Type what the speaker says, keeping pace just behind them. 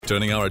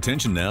Turning our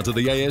attention now to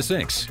the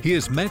ASX,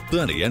 here's Matt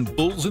Burney and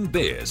Bulls and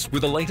Bears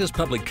with the latest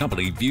public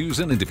company views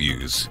and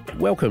interviews.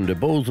 Welcome to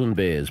Bulls and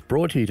Bears,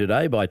 brought to you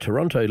today by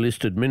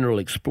Toronto-listed mineral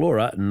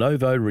explorer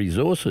Novo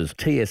Resources,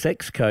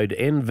 TSX code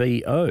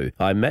NVO.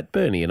 I'm Matt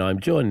Burney and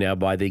I'm joined now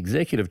by the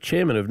Executive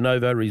Chairman of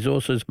Novo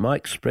Resources,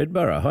 Mike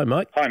Spreadborough. Hi,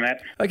 Mike. Hi,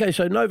 Matt. Okay,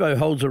 so Novo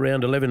holds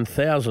around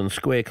 11,000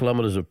 square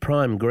kilometres of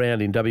prime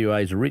ground in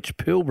WA's rich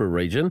Pilbara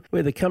region,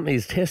 where the company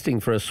is testing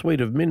for a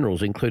suite of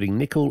minerals including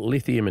nickel,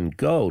 lithium and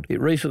gold.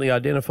 It recently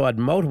identified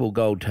multiple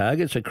gold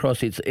targets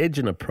across its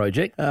Egina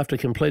project after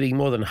completing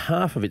more than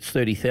half of its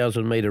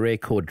 30,000 metre air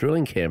core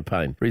drilling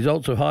campaign.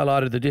 Results have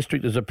highlighted the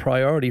district as a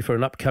priority for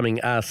an upcoming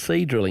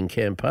RC drilling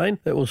campaign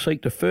that will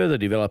seek to further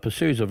develop a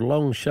series of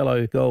long,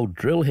 shallow gold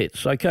drill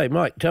hits. Okay,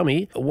 Mike, tell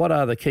me, what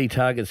are the key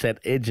targets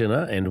at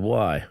Egina and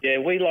why? Yeah,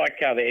 we like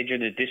the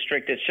Egina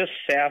district. It's just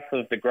south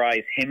of the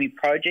Greys Hemi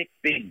project,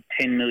 big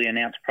 10 million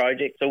ounce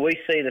project. So we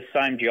see the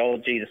same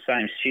geology, the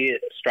same shear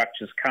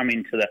structures come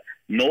into the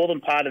northern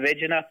part of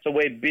Egina. So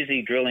we're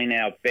busy drilling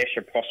our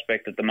Becher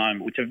prospect at the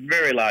moment, which is a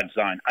very large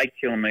zone, 8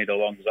 kilometre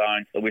long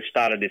zone, that we've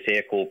started this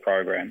air core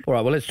program. All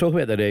right, well, let's talk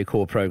about that air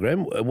core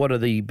program. What are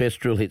the best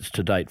drill hits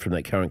to date from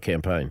that current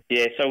campaign?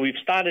 Yeah, so we've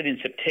started in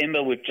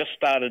September. We've just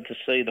started to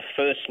see the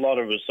first lot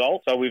of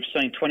results. So we've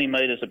seen 20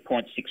 metres at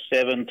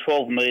 0.67,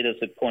 12 metres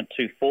at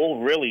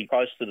 0.24, really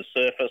close to the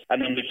surface.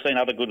 And then we've seen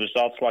other good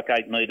results like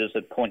 8 metres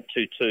at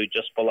 0.22,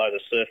 just below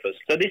the surface.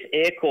 So this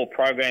air core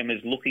program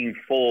is looking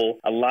for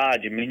a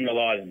large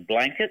mineralised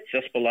blanket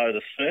just below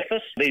the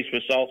surface. These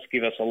results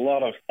give us a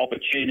lot of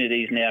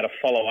opportunities now to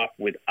follow up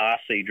with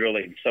RC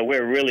drilling. So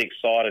we're really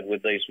excited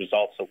with these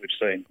results that we've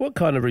seen. What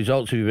kind of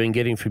results have you been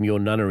getting from your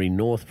Nunnery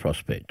North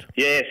prospect?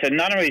 Yeah, so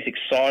Nunnery is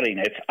exciting.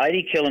 It's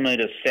 80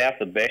 kilometres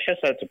south of Becher,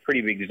 so it's a pretty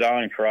big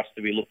zone for us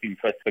to be looking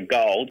for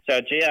gold.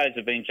 So geos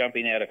have been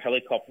jumping out of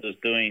helicopters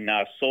doing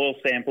soil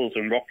samples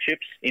and rock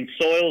chips. In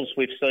soils,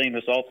 we've seen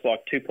results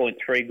like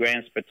 2.3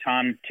 grams per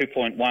tonne,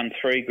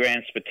 2.13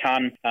 grams per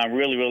tonne.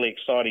 Really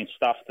exciting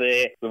stuff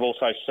there. We've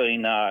also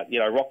seen,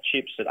 rock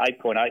chips at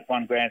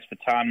 8.81 grams per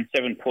tonne,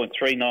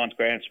 7.39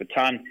 grams per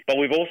tonne. But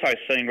we've also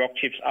seen rock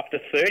chips up to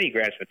 30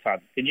 grams per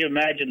tonne. Can you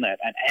imagine that?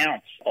 An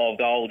ounce of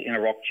gold in a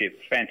rock chip.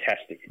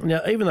 Fantastic.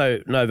 Now, even though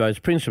Novo's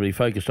principally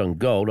focused on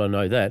gold, I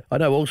know that. I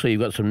know also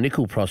you've got some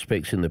nickel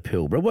prospects in the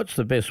Pilbara. What's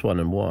the best one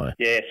and why?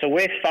 Yeah, so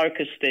we're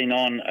focusing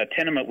on a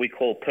tenement we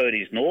call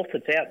Purdy's North.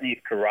 It's out near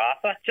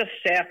Karratha, just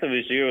south of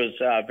Azura's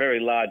very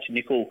large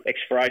nickel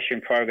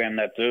exploration program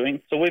they're doing.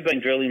 So we've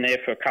been drilling there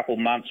for a couple of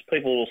months.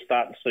 People will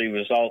start to see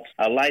results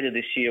later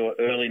this year or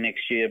early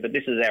next year, but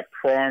this is our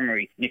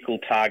primary nickel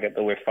target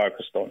that we're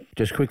focused on.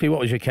 Just quickly, what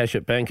was your cash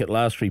at bank at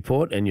last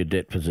report and your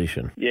debt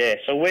position? Yeah,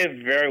 so we're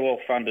very well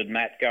funded,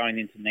 Matt, going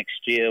into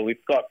next year.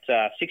 We've got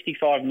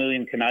 65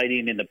 million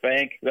Canadian in the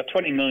bank. We've got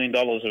 $20 million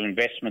of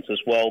investments as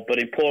well, but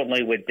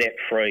importantly, we're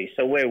debt-free.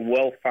 So we're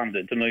well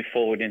funded to move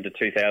forward into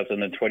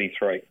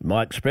 2023.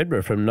 Mike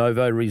Spreadborough from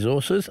Novo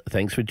Resources,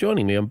 thanks for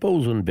joining me on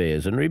Bulls and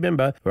Bears. And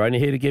remember, we're only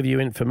here to give you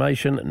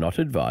information, not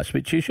advice,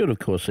 which you should, of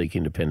course, seek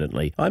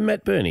independently. I'm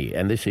Matt Burney,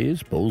 and this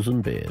is Bulls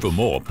and Bears. For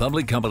more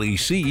public company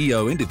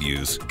CEO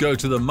interviews, go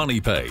to the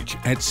Money page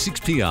at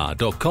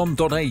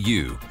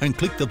 6pr.com.au and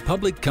click the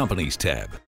Public Companies tab.